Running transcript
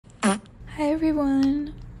Hi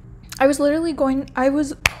everyone. I was logging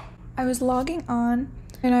on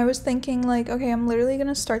and I was thinking like, okay, I'm literally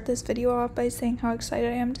gonna start this video off by saying how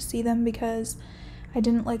excited I am to see them because I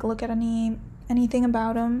didn't like look at anything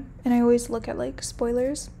about them, and I always look at like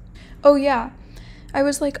spoilers. Oh yeah, I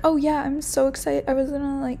was like, oh yeah, I'm so excited. I was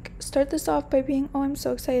gonna like start this off by being, oh, I'm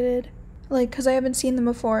so excited, like because I haven't seen them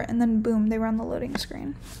before, and then boom, they were on the loading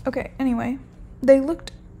screen. Okay, anyway, they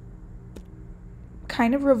looked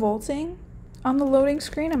kind of revolting on the loading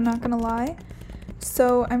screen, I'm not gonna lie,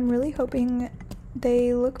 so I'm really hoping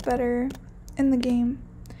they look better in the game.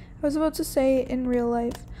 I was about to say in real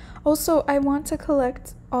life. Also, I want to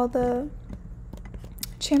collect all the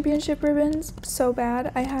championship ribbons so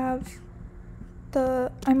bad. I'm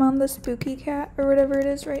on the spooky cat or whatever it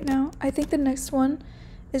is right now. I think the next one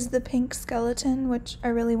is the pink skeleton, which I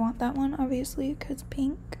really want that one, obviously, because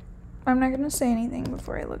pink. I'm not gonna say anything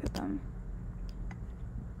before I look at them.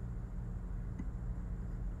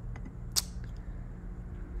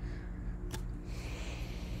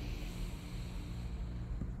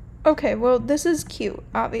 Okay, well, this is cute,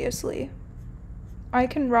 obviously. I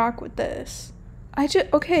can rock with this.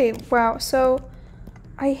 Okay, wow, so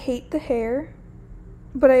I hate the hair,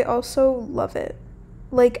 but I also love it.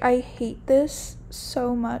 Like, I hate this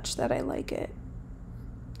so much that I like it.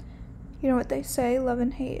 You know what they say, love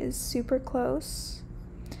and hate is super close.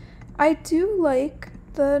 I do like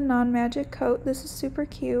the non-magic coat. This is super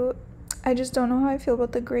cute. I just don't know how I feel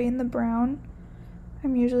about the gray and the brown.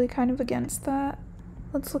 I'm usually kind of against that.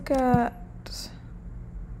 Let's look at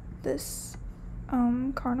this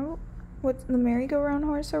carnival, what's the merry-go-round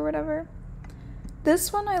horse or whatever.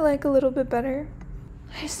 This one I like a little bit better.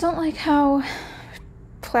 I just don't like how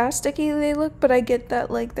plasticky they look, but I get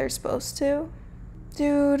that like they're supposed to.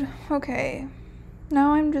 Dude, okay.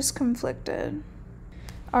 Now I'm just conflicted.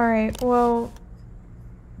 Alright, well,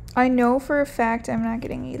 I know for a fact I'm not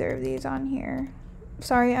getting either of these on here.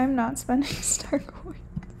 Sorry, I'm not spending star coins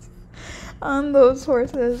on those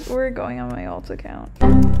horses. We're going on my alt account.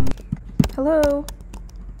 Hello.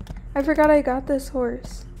 I forgot I got this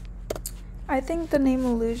horse. I think the name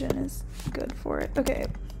Illusion is good for it. Okay,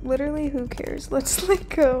 literally who cares? Let's like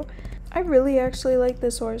go. I really actually like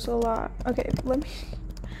this horse a lot. Okay,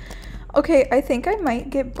 okay, I think I might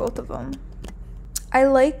get both of them. I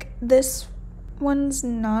like this one's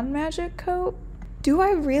non-magic coat. Do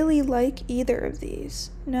I really like either of these?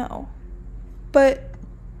 No. But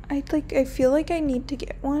I feel like I need to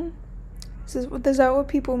get one. Is that what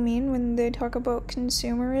people mean when they talk about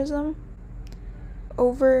consumerism?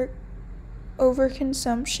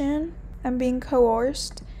 Overconsumption and being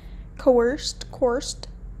coerced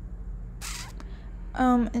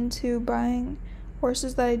into buying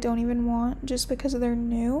horses that I don't even want just because they're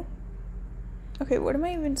new. Okay, what am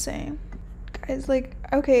I even saying? Guys, like,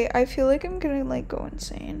 okay, I feel like I'm gonna like go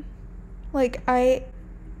insane. Like, I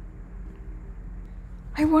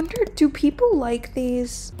wonder, do people like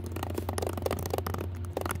these?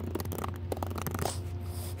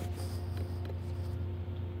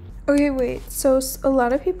 Okay, wait, so a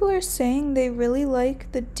lot of people are saying they really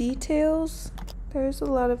like the details. There's a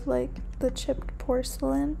lot of like the chipped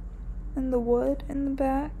porcelain and the wood in the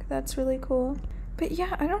back. That's really cool. But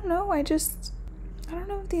yeah, I don't know. I don't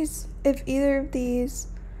know if either of these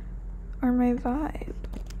are my vibe.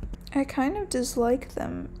 I kind of dislike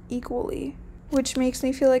them equally, which makes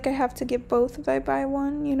me feel like I have to get both if I buy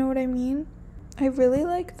one, you know what I mean? I really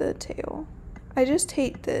like the tail. I just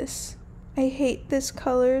hate this. I hate this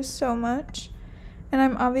color so much, and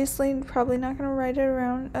I'm obviously probably not gonna ride it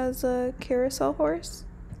around as a carousel horse.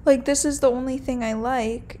 Like, this is the only thing I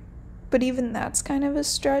like, but even that's kind of a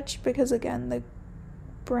stretch because, again, the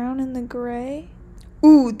brown and the gray.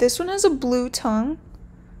 Ooh, this one has a blue tongue.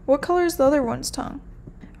 What color is the other one's tongue?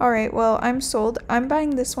 Alright, well, I'm sold. I'm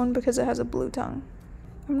buying this one because it has a blue tongue.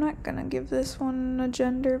 I'm not gonna give this one a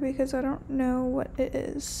gender because I don't know what it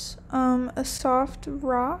is. A soft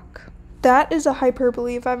rock. That is a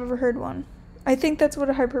hyperbole if I've ever heard one. I think that's what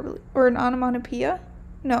a hyperbole, or an onomatopoeia?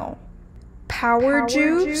 No. Power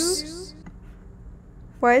juice?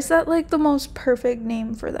 Why is that like the most perfect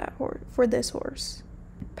name for that for this horse?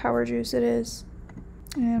 Power juice it is.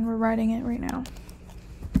 And we're riding it right now.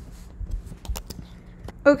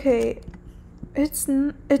 Okay, it's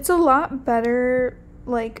a lot better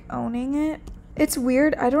like owning it. It's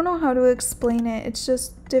weird, I don't know how to explain it. It's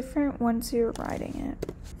just different once you're riding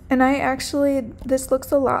it. And this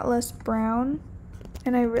looks a lot less brown,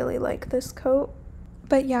 and I really like this coat.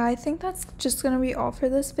 But yeah, I think that's just gonna be all for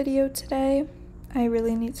this video today. I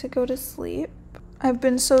really need to go to sleep. I've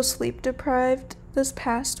been so sleep deprived this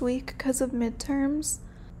past week because of midterms.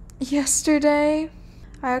 Yesterday,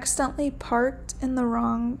 I accidentally parked in the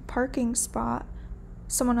wrong parking spot,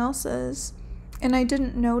 someone else's, and I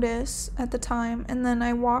didn't notice at the time. And then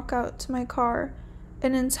I walk out to my car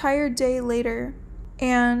an entire day later,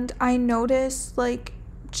 and I noticed like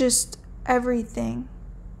just everything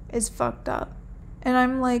is fucked up. And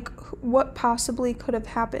I'm like, what possibly could have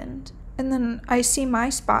happened? And then I see my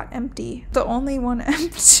spot empty, the only one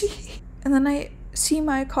empty. And then I see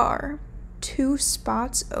my car 2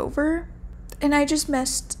 spots over, and I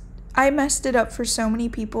messed it up for so many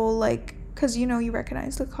people, like, because you know, you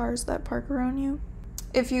recognize the cars that park around you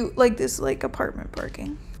if you like this, like, apartment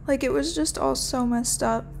parking. Like, it was just all so messed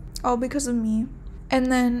up, all because of me.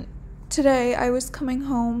 And then today I was coming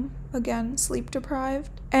home again, sleep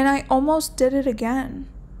deprived, and I almost did it again.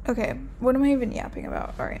 Okay, what am I even yapping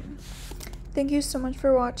about? All right, thank you so much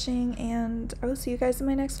for watching, and I will see you guys in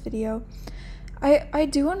my next video. I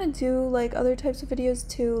do want to do like other types of videos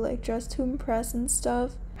too, like Dress to Impress and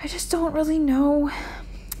stuff. I just don't really know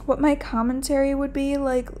what my commentary would be.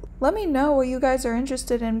 Like, let me know what you guys are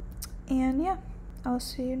interested in, and yeah, I'll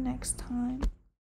see you next time.